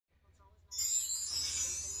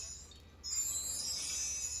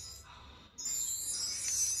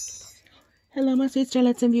Hello, my sweet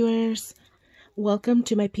starlets and viewers. Welcome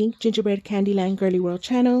to my Pink Gingerbread Candyland Girly World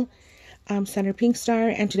channel. I'm Sandra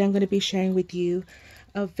Pinkstar, and today I'm going to be sharing with you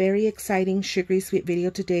a very exciting sugary sweet video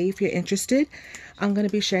today. If you're interested, I'm going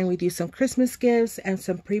to be sharing with you some Christmas gifts and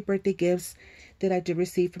some pre-birthday gifts that I did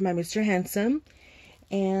receive from my Mr. Handsome.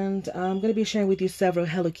 And I'm going to be sharing with you several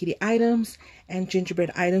Hello Kitty items and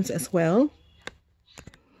gingerbread items as well.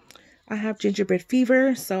 I have gingerbread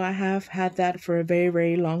fever, so I have had that for a very,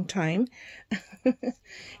 very long time.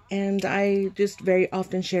 And I just very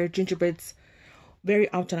often share gingerbreads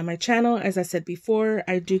very often on my channel. As I said before,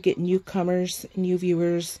 I do get newcomers, new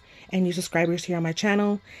viewers, and new subscribers here on my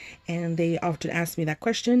channel, and they often ask me that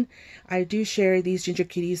question. I do share these ginger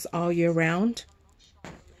kitties all year round,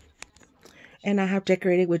 and I have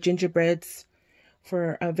decorated with gingerbreads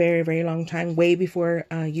for a very, very long time, way before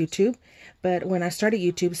YouTube. But when I started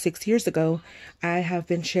YouTube 6 years ago, I have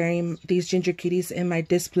been sharing these ginger kitties in my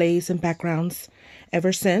displays and backgrounds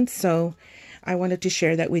ever since. So I wanted to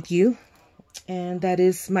share that with you. And that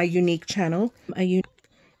is my unique channel. And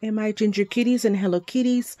my ginger kitties and Hello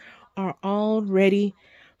Kitties are all ready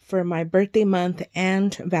for my birthday month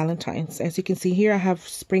and Valentine's. As you can see here, I have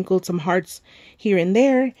sprinkled some hearts here and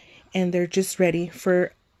there, and they're just ready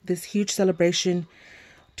for this huge celebration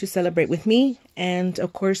to celebrate with me, and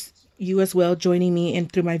of course you as well joining me in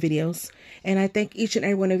through my videos. And I thank each and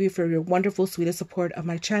every one of you for your wonderful, sweetest support of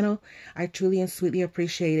my channel. I truly and sweetly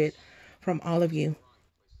appreciate it from all of you.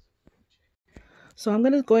 So I'm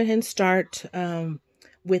going to go ahead and start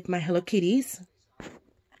with my Hello Kitties.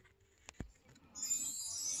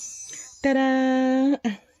 Ta-da!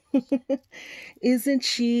 Isn't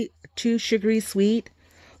she too sugary sweet?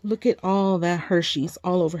 Look at all that Hershey's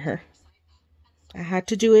all over her. I had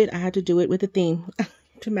to do it. I had to do it with a theme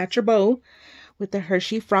to match her bow with the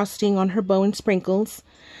Hershey frosting on her bow and sprinkles.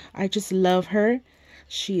 I just love her.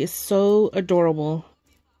 She is so adorable.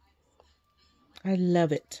 I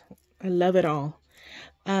love it. I love it all.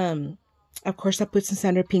 Of course, I put some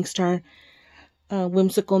Sandra Pinkstar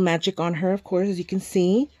whimsical magic on her, of course, as you can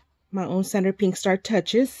see. My own Sandra Pinkstar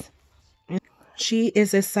touches. She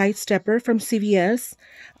is a side stepper from CVS.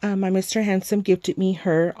 My Mr. Handsome gifted me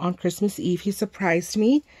her on Christmas Eve. He surprised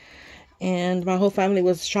me, and my whole family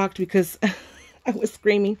was shocked because I was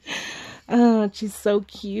screaming. Oh, she's so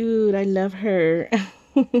cute. I love her.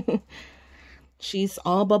 She's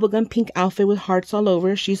all bubblegum pink outfit with hearts all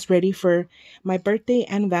over. She's ready for my birthday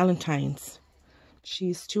and Valentine's.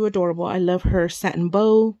 She's too adorable. I love her satin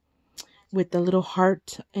bow with the little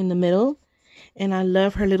heart in the middle. And I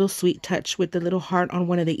love her little sweet touch with the little heart on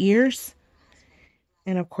one of the ears.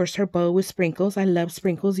 And of course her bow with sprinkles. I love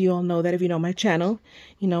sprinkles. You all know that if you know my channel.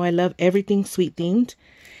 You know I love everything sweet themed.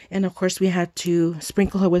 And of course we had to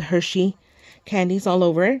sprinkle her with Hershey candies all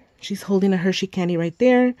over. She's holding a Hershey candy right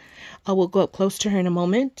there. I will go up close to her in a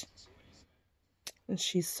moment. And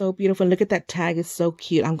she's so beautiful. Look at that tag. It's so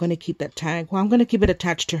cute. I'm going to keep that tag. Well, I'm going to keep it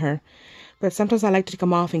attached to her. But sometimes I like to take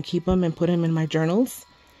them off and keep them and put them in my journals.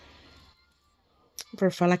 For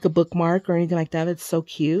fun, like a bookmark or anything like that. It's so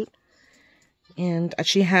cute. And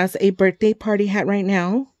she has a birthday party hat right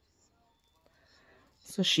now.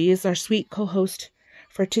 So she is our sweet co-host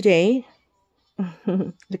for today.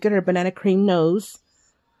 Look at her banana cream nose.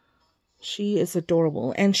 She is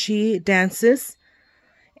adorable. And she dances.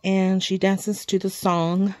 And she dances to the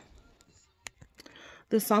song.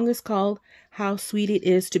 The song is called How Sweet It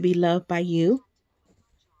Is to Be Loved by You.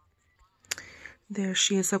 There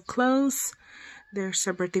she is up close. There's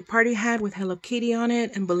her birthday party hat with Hello Kitty on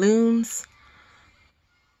it and balloons.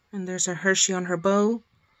 And there's her Hershey on her bow.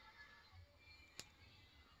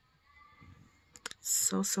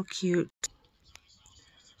 So, so cute.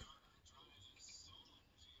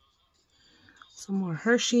 Some more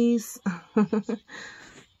Hershey's.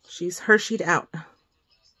 She's Hersheyed out.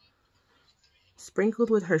 Sprinkled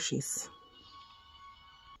with Hershey's.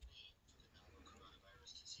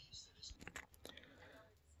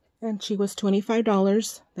 And she was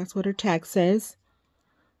 $25. That's what her tag says.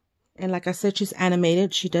 And like I said, she's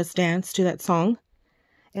animated. She does dance to that song.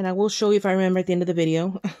 And I will show you if I remember at the end of the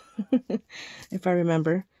video. If I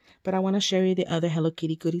remember. But I want to show you the other Hello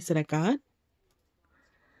Kitty goodies that I got.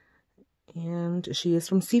 And she is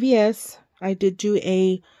from CVS. I did do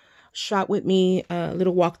a shop with me, a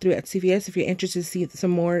little walkthrough at CVS. If you're interested to see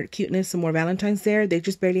some more cuteness, some more Valentine's there. They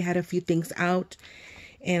just barely had a few things out.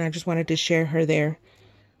 And I just wanted to share her there.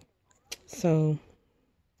 So,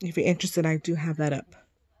 if you're interested, I do have that up.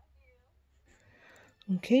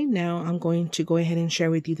 Okay, now I'm going to go ahead and share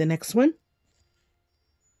with you the next one.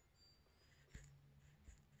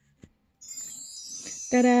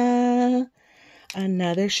 Ta-da!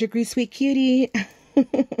 Another sugary sweet cutie.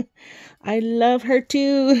 I love her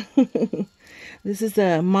too. This is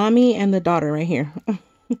the mommy and the daughter right here.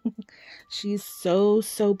 She's so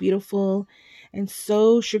beautiful and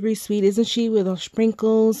so sugary sweet, isn't she? With those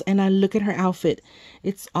sprinkles. And I look at her outfit.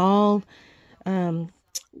 It's all um,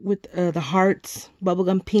 with the hearts,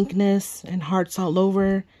 bubblegum pinkness, and hearts all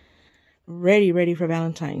over. Ready for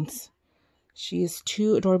Valentine's. She is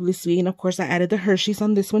too adorably sweet. And of course, I added the Hershey's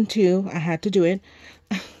on this one too. I had to do it.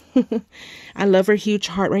 I love her huge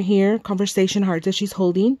heart right here. Conversation heart that she's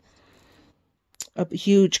holding. A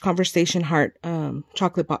huge conversation heart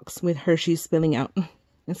chocolate box with Hershey's spilling out.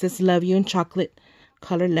 It says love you in chocolate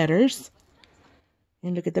colored letters.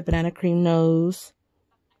 And look at the banana cream nose.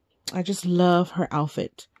 I just love her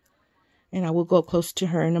outfit. And I will go up close to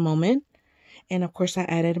her in a moment. And of course I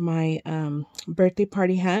added my birthday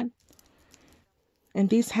party hat. And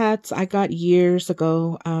these hats I got years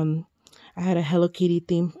ago. I had a Hello Kitty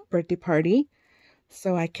themed birthday party.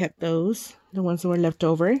 So I kept those, the ones that were left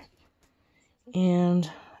over. And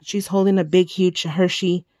she's holding a big, huge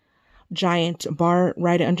Hershey giant bar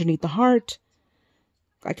right underneath the heart.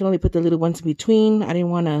 I can only put the little ones in between. I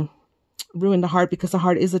didn't want to ruin the heart because the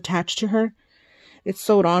heart is attached to her. It's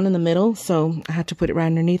sewed on in the middle, so I had to put it right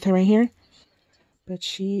underneath her right here. But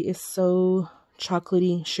she is so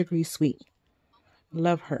chocolatey, sugary sweet.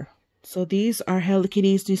 Love her. So these are Hello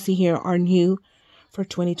Kitties you see here are new for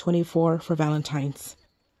 2024 for Valentine's.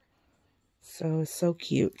 So it's so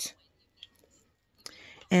cute.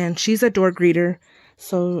 And she's a door greeter.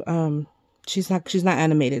 So she's not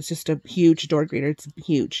animated. It's just a huge door greeter. It's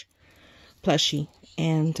huge. Plushie.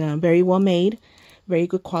 And very well made. Very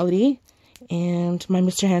good quality. And my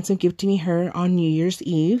Mr. Handsome gifted me her on New Year's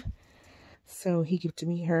Eve. So he gifted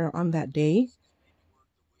me her on that day.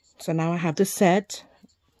 So now I have the set.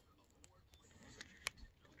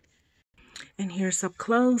 And here's up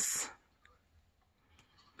close.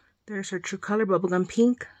 There's her true color, bubblegum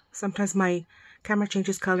pink. Sometimes my camera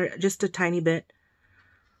changes color just a tiny bit.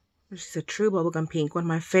 This is a true bubblegum pink, one of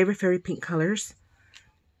my favorite pink colors.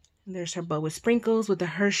 And there's her bow with sprinkles with the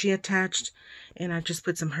Hershey attached. And I just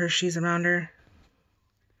put some Hershey's around her.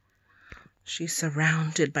 She's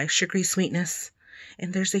surrounded by sugary sweetness.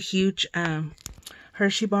 And there's a huge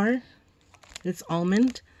Hershey bar. It's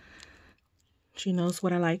almond. She knows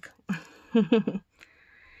what I like.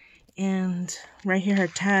 And right here, her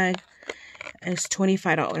tag is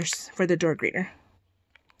 $25 for the door greeter.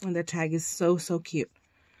 And the tag is so cute.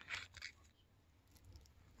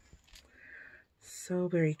 So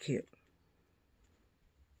very cute.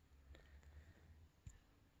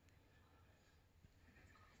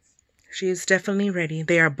 She is definitely ready.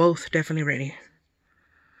 They are both definitely ready.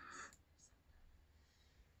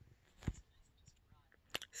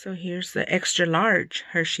 So here's the extra large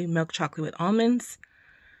Hershey milk chocolate with almonds.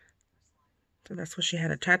 So that's what she had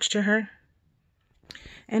attached to her.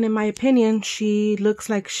 And in my opinion, she looks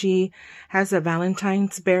like she has a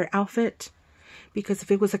Valentine's bear outfit. Because if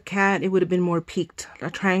it was a cat, it would have been more peaked. A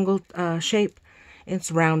triangle shape.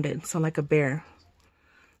 It's rounded, so like a bear.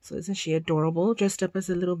 So isn't she adorable? Dressed up as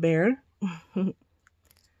a little bear.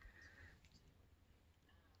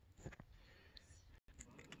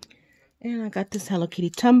 And I got this Hello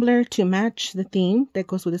Kitty tumbler to match the theme that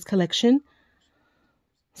goes with this collection.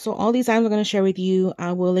 So all these items I'm going to share with you,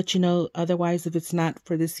 I will let you know. Otherwise, if it's not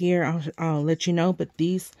for this year, I'll let you know. But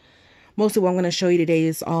these, most of what I'm going to show you today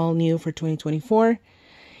is all new for 2024.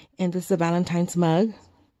 And this is a Valentine's mug.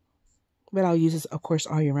 But I'll use this, of course,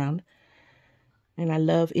 all year round. And I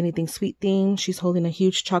love anything sweet themed. She's holding a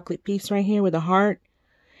huge chocolate piece right here with a heart.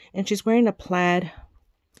 And she's wearing a plaid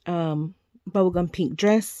bubblegum pink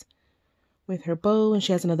dress with her bow. And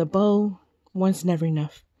she has another bow. One's never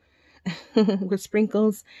enough. With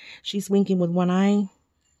sprinkles. She's winking with one eye.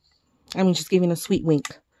 I mean, she's giving a sweet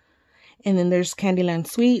wink. And then there's Candyland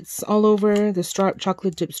sweets all over. The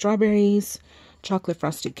chocolate dipped strawberries. Chocolate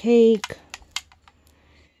frosted cake.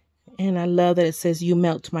 And I love that it says, "You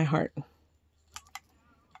melt my heart."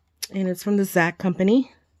 And it's from the Zach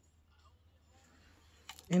company.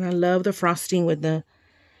 And I love the frosting with the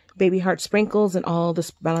baby heart sprinkles and all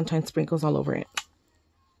the Valentine sprinkles all over it.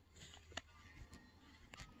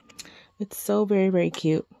 It's so very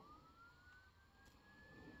cute.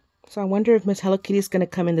 So I wonder if Miss Hello Kitty is going to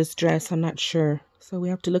come in this dress. I'm not sure. So we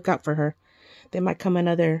have to look out for her. They might come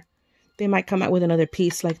out with another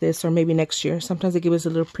piece like this, or maybe next year. Sometimes they give us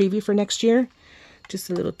a little preview for next year.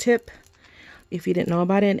 Just a little tip if you didn't know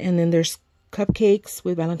about it. And then there's cupcakes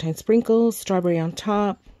with Valentine sprinkles, strawberry on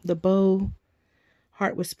top, the bow,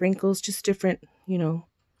 heart with sprinkles, just different, you know,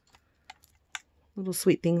 little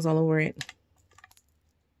sweet things all over it.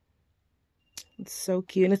 It's so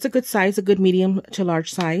cute. And it's a good size, a good medium to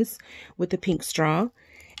large size with the pink straw.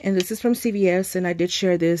 And this is from CVS, and I did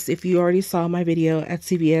share this. If you already saw my video at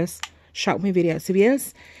CVS, shop my video at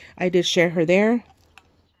CVS, I did share her there.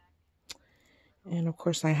 And of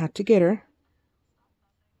course I had to get her.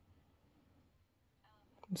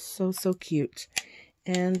 So cute.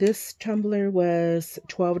 And this tumbler was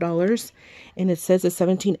 $12, and it says a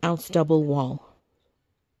 17-ounce double wall.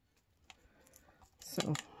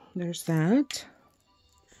 So there's that.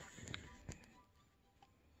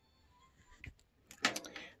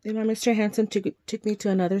 Then my Mr. Handsome took me to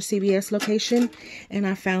another CVS location, and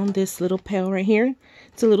I found this little pail right here.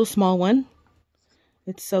 It's a little small one.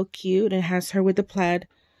 It's so cute. It has her with the plaid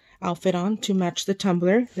outfit on to match the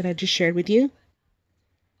tumbler that I just shared with you.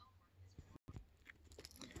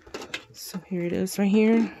 So here it is right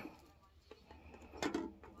here.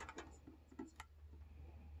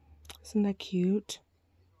 Isn't that cute?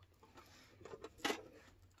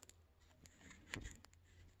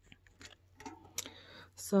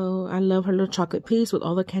 So I love her little chocolate piece with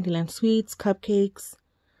all the Candyland sweets, cupcakes,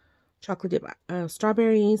 chocolate dip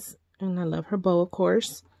strawberries, and I love her bow, of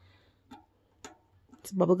course.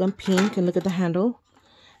 It's bubblegum pink, and look at the handle.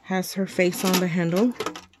 Has her face on the handle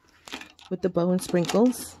with the bow and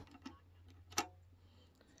sprinkles.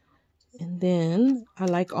 And then I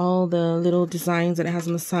like all the little designs that it has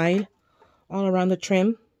on the side, all around the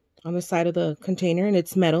trim on the side of the container, and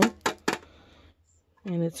it's metal.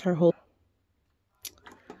 And it's her whole,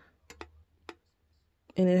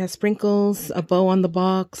 and it has sprinkles, a bow on the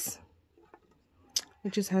box.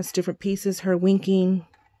 It just has different pieces, her winking.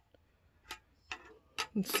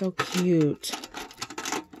 It's so cute.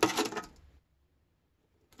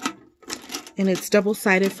 And it's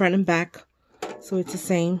double-sided front and back, so it's the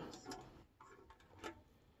same.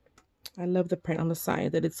 I love the print on the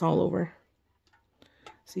side that it's all over,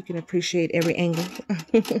 so you can appreciate every angle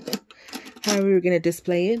however you're going to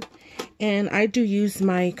display it. And I do use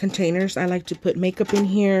my containers. I like to put makeup in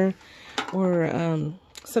here, or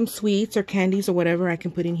some sweets or candies or whatever I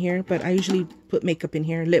can put in here, but I usually put makeup in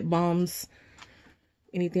here, lip balms,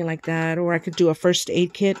 anything like that. Or I could do a first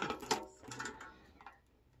aid kit.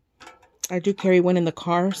 I do carry one in the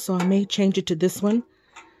car, so I may change it to this one,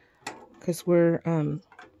 because we're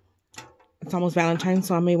it's almost Valentine's,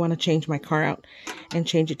 so I may want to change my car out and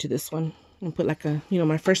change it to this one and put like a, you know,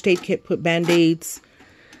 my first aid kit, put band-aids,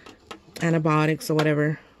 antibiotics or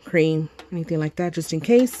whatever, cream, anything like that, just in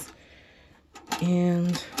case.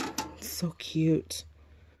 And it's so cute.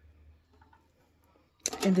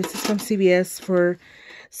 And this is from CVS for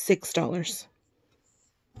 $6.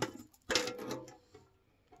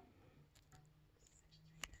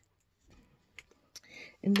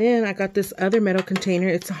 And then I got this other metal container.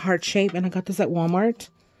 It's a heart shape, and I got this at Walmart.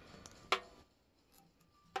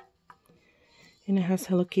 And it has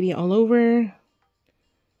Hello Kitty all over.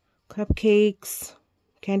 Cupcakes,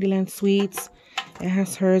 Candyland sweets. It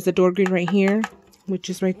has her as a door grid right here, which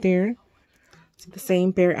is right there. It's the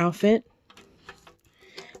same bear outfit.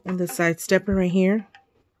 And the side stepper right here.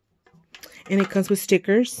 And it comes with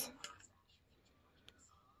stickers.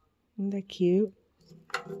 Isn't that cute?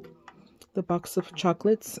 The box of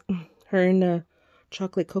chocolates. Her in a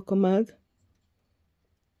chocolate cocoa mug.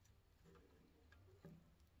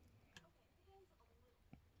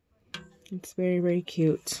 It's very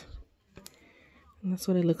cute. And that's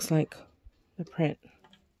what it looks like, the print.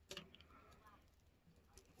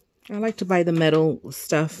 I like to buy the metal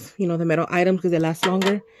stuff, you know, the metal items, because they last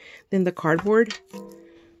longer than the cardboard.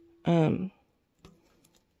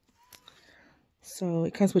 So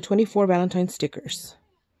it comes with 24 Valentine stickers.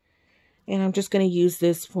 And I'm just going to use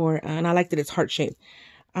this for, and I like that it's heart-shaped.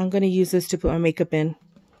 I'm going to use this to put my makeup in.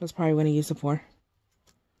 That's probably what I'm going to use it for.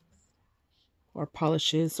 Or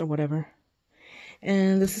polishes or whatever.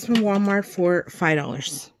 And this is from Walmart for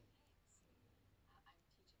 $5.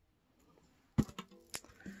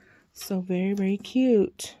 So very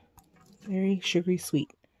cute. Very sugary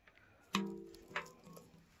sweet.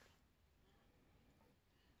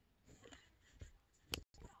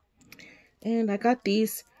 And I got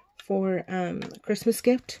these for Christmas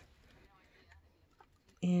gift,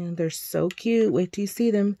 and they're so cute. Wait till you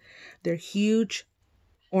see them. They're huge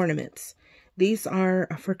ornaments. These are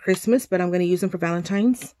for Christmas, but I'm going to use them for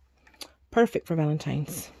Valentine's. Perfect for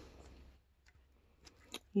Valentine's.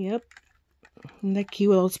 Yep. Isn't that cute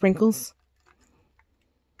with all the sprinkles?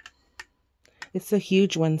 It's the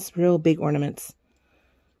huge ones, real big ornaments.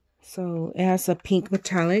 So it has a pink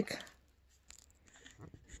metallic.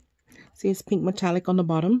 See, it's pink metallic on the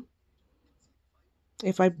bottom.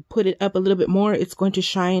 If I put it up a little bit more, it's going to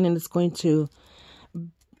shine, and it's going to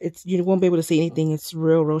It's, you won't be able to see anything. It's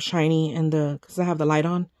real shiny, and because I have the light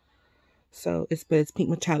on, so but it's pink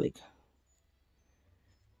metallic,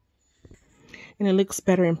 and it looks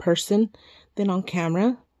better in person than on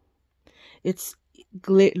camera. It's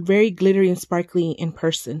very glittery and sparkly in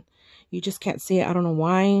person. You just can't see it. I don't know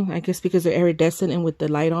why. I guess because they're iridescent, and with the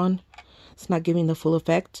light on, it's not giving the full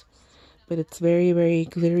effect. But it's very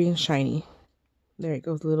glittery and shiny. There it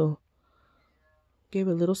goes, gave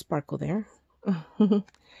a little sparkle there.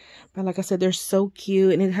 But like I said, they're so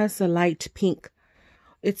cute, and it has a light pink.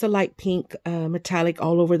 It's a light pink metallic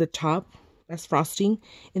all over the top. That's frosting.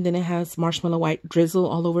 And then it has marshmallow white drizzle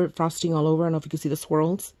all over it, frosting all over. I don't know if you can see the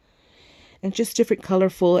swirls. And just different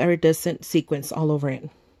colorful iridescent sequins all over it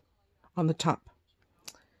on the top.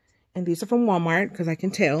 And these are from Walmart, because I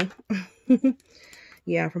can tell.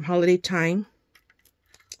 Yeah, from holiday time.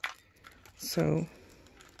 So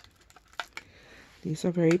these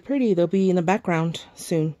are very pretty. They'll be in the background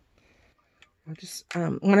soon. I just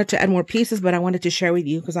wanted to add more pieces, but I wanted to share with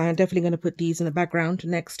you because I'm definitely going to put these in the background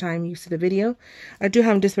next time you see the video. I do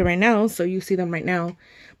have them displayed right now, so you see them right now,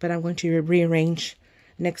 but I'm going to rearrange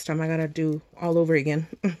next time. I got to do all over again,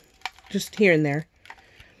 just here and there.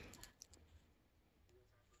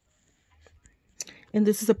 And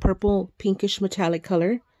this is a purple pinkish metallic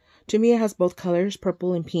color. To me, it has both colors,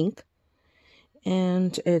 purple and pink.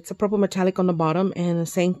 And it's a purple metallic on the bottom, and the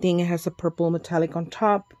same thing, it has a purple metallic on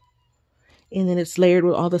top. And then it's layered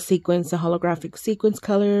with all the sequins, the holographic sequence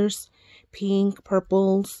colors, pink,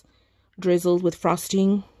 purples, drizzled with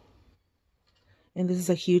frosting. And this is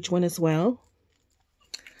a huge one as well.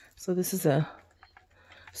 So this is a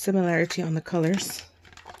similarity on the colors.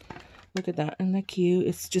 Look at that. Isn't that cute?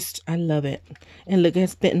 It's just, I love it. And look,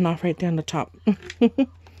 it's bitten off right there on the top.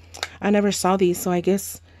 I never saw these, so I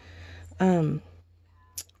guess, you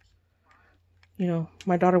know,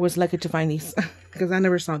 my daughter was lucky to find these because I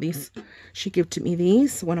never saw these. She gifted me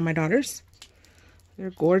these, one of my daughters.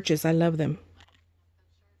 They're gorgeous. I love them.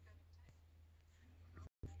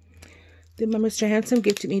 Then my Mr. Handsome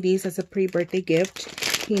gifted me these as a pre-birthday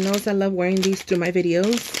gift. He knows I love wearing these through my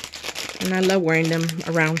videos. And I love wearing them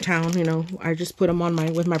around town. You know, I just put them on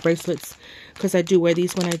with my bracelets because I do wear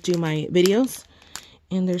these when I do my videos.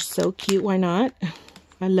 And they're so cute. Why not?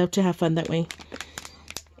 I love to have fun that way.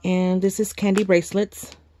 And this is candy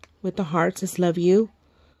bracelets with the hearts. It's Love You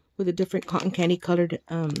with the different cotton candy colored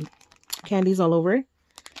candies all over.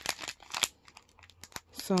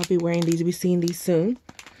 So I'll be wearing these. You'll be seeing these soon.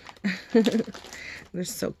 They're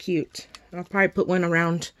so cute. I'll probably put one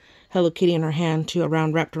around Hello Kitty in her hand too,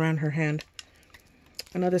 wrapped around her hand.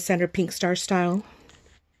 Another center pink star style.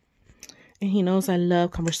 And he knows I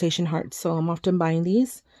love conversation hearts, so I'm often buying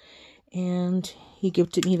these. And he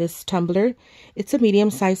gifted me this tumbler. It's a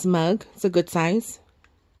medium-sized mug. It's a good size.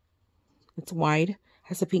 It's wide.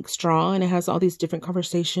 Has a pink straw, and it has all these different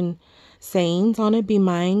conversation sayings on it. Be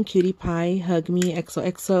mine, cutie pie, hug me,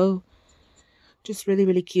 XOXO. Just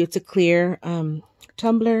really cute. It's a clear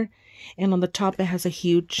tumbler. And on the top, it has a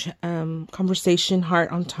huge conversation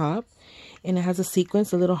heart on top. And it has a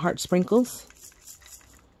sequence, a little heart sprinkles.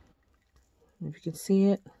 If you can see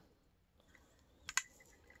it.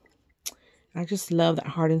 I just love that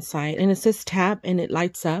heart inside. And it says tap and it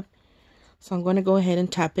lights up. So I'm going to go ahead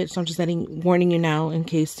and tap it. So I'm just warning you now in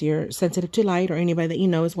case you're sensitive to light or anybody that you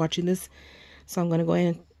know is watching this. So I'm going to go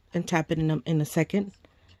ahead and tap it in a second.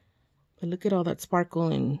 But look at all that sparkle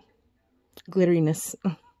and glitteriness.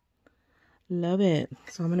 Love it.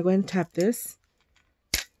 So I'm going to go ahead and tap this.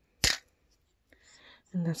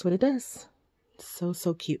 And that's what it does.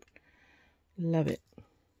 So cute. Love it.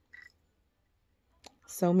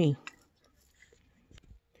 So me.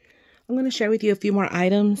 I'm going to share with you a few more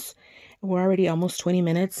items. We're already almost 20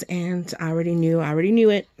 minutes and I already knew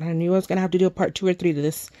it. I knew I was going to have to do a part 2 or 3 to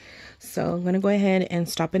this. So I'm going to go ahead and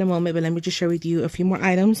stop in a moment, but let me just share with you a few more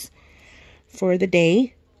items for the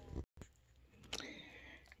day.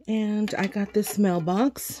 And I got this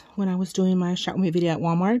mailbox when I was doing my shop with me video at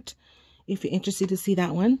Walmart. If you're interested to see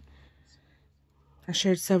that one. I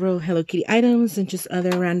shared several Hello Kitty items and just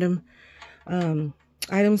other random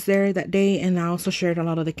items there that day, and I also shared a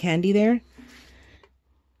lot of the candy there.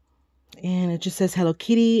 And it just says Hello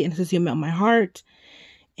Kitty, and it says you melt my heart,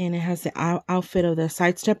 and it has the outfit of the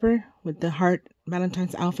sidestepper with the heart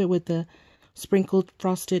Valentine's outfit with the sprinkled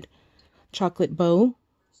frosted chocolate bow,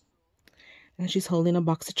 and she's holding a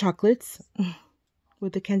box of chocolates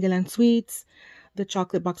with the Candyland sweets. The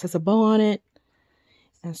chocolate box has a bow on it.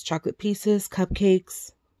 It has chocolate pieces,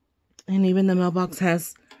 cupcakes, and even the mailbox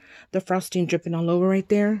has the frosting dripping all over right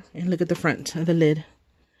there. And look at the front of the lid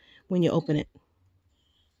when you open it.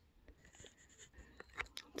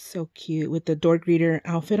 So cute with the door greeter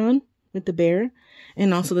outfit on with the bear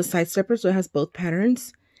and also the side stepper, so it has both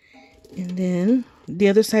patterns. And then the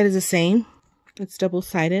other side is the same. It's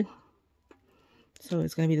double-sided, so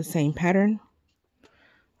it's going to be the same pattern.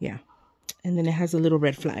 Yeah. And then it has a little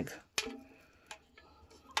red flag.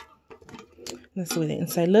 That's the way the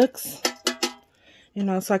inside looks. And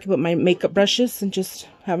also I can put my makeup brushes and just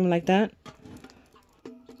have them like that.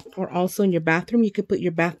 Or also in your bathroom, you could put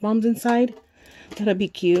your bath bombs inside. That'd be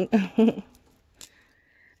cute.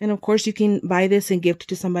 And of course, you can buy this and gift it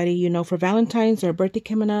to somebody, you know, for Valentine's or a birthday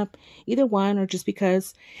coming up. Either one, or just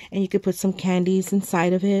because. And you could put some candies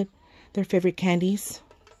inside of it. Their favorite candies.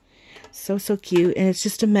 So cute. And it's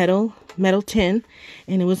just a metal tin.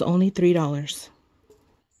 And it was only $3.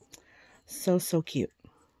 So cute.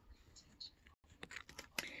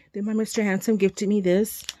 Then my Mr. Handsome gifted me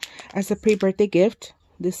this as a pre-birthday gift.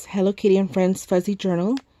 This Hello Kitty and Friends fuzzy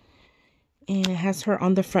journal. And it has her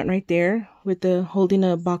on the front right there with the holding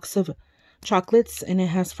a box of chocolates. And it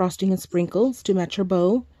has frosting and sprinkles to match her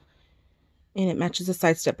bow. And it matches the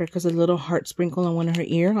side stepper because of a little heart sprinkle on one of her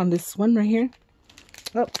ear on this one right here.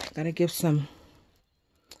 Oh, gotta give some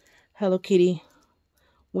Hello Kitty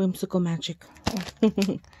whimsical magic.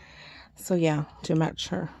 So yeah, to match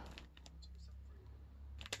her.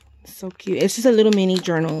 So cute. It's just a little mini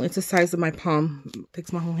journal. It's the size of my palm. It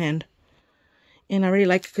takes my whole hand. And I really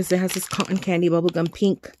like it because it has this cotton candy bubblegum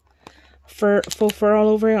pink faux fur all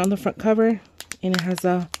over it on the front cover. And it has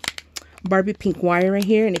a Barbie pink wire right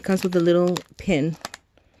here. And it comes with a little pin.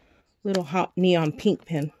 Little hot neon pink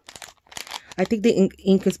pin. I think the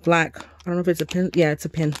ink is black. I don't know if it's a pin. Yeah, it's a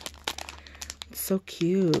pin. It's so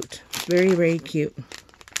cute. Very, very cute.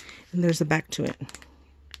 And there's a back to it.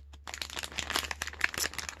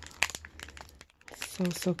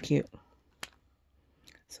 So cute.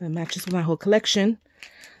 So it matches with my whole collection.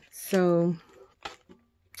 So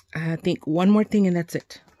I think one more thing and that's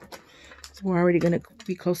it. So we're already going to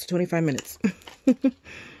be close to 25 minutes.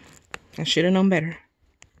 I should have known better.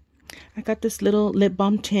 I got this little lip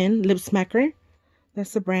balm tin, lip smacker.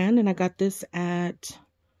 That's the brand. And I got this at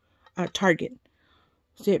Target.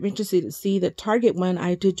 So if you're interested to see the Target one,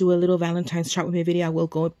 I did do a little Valentine's shop with me video. I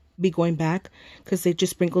will be going back because they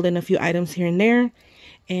just sprinkled in a few items here and there.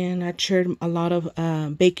 And I shared a lot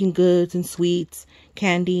of baking goods and sweets,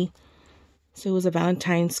 candy. So it was a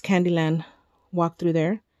Valentine's Candyland walkthrough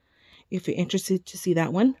there. If you're interested to see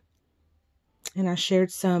that one. And I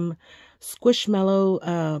shared some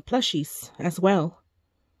Squishmallow plushies as well.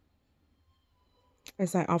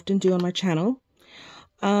 As I often do on my channel.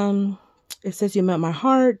 It says you melt my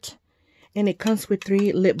heart. And it comes with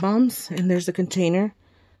 3 lip balms. And there's a container.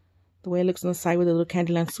 The way it looks on the side with the little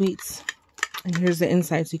Candyland sweets. And here's the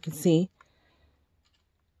inside so you can see.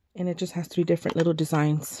 And it just has 3 different little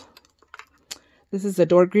designs. This is the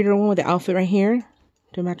door greeter one with the outfit right here.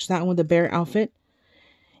 To match that one with the bear outfit.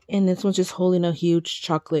 And this one's just holding a huge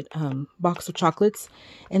chocolate box of chocolates.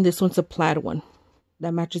 And this one's a plaid one.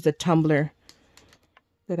 That matches the tumbler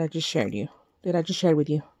that I just shared with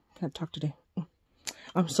you. Can't talk today.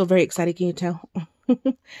 I'm so very excited, can you tell?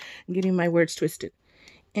 I'm getting my words twisted.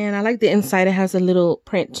 And I like the inside. It has a little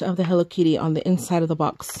print of the Hello Kitty on the inside of the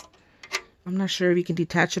box. I'm not sure if you can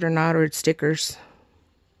detach it or not, or it's stickers.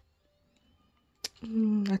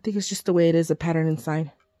 I think it's just the way it is, a pattern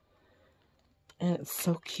inside. And it's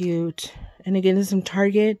so cute. And again, this is from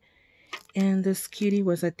Target. And this cutie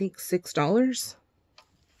was, I think, $6.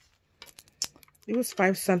 It was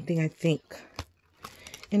 5 something, I think.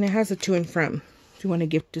 And it has a to and from. If you want to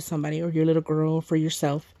gift to somebody or your little girl or for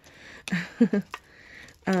yourself.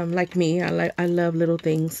 Like me, I love little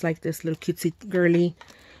things like this, little cutesy, girly,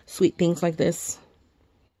 sweet things like this.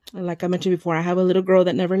 And like I mentioned before, I have a little girl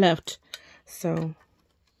that never left, so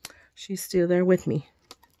she's still there with me.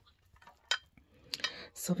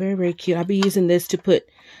 So very, very cute. I'll be using this to put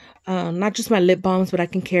not just my lip balms, but I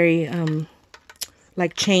can carry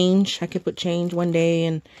like change. I could put change one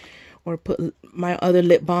day or put my other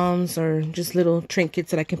lip balms or just little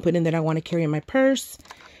trinkets that I can put in that I want to carry in my purse,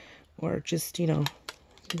 or just, you know.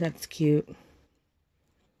 That's cute.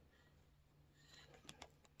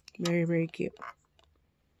 Very, very cute.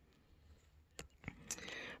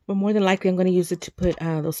 But more than likely, I'm going to use it to put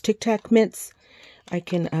those Tic Tac mints. I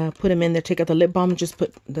can put them in there, take out the lip balm, just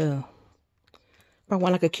put if I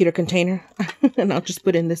want like a cuter container. And I'll just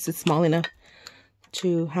put in this. It's small enough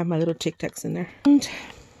to have my little Tic Tacs in there.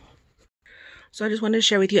 So I just wanted to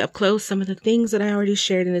share with you up close some of the things that I already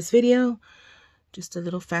shared in this video. Just a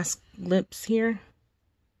little fast glimpse here.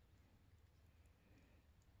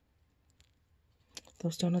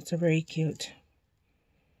 Those donuts are very cute.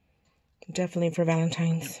 Definitely for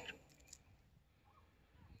Valentine's.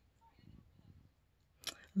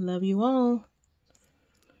 Love you all.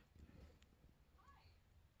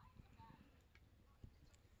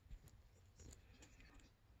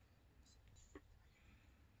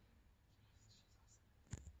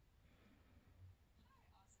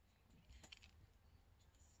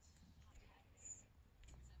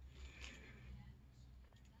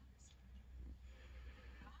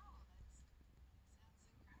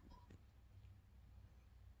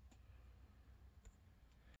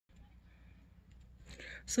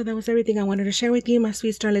 So that was everything I wanted to share with you, my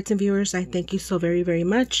sweet starlets and viewers. I thank you so very, very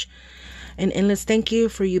much. An endless thank you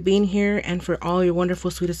for you being here and for all your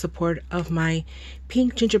wonderful, sweetest support of my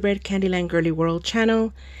Pink Gingerbread Candyland Girly World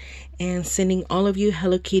channel. And sending all of you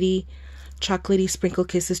Hello Kitty chocolatey sprinkle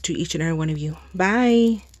kisses to each and every one of you.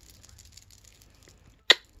 Bye.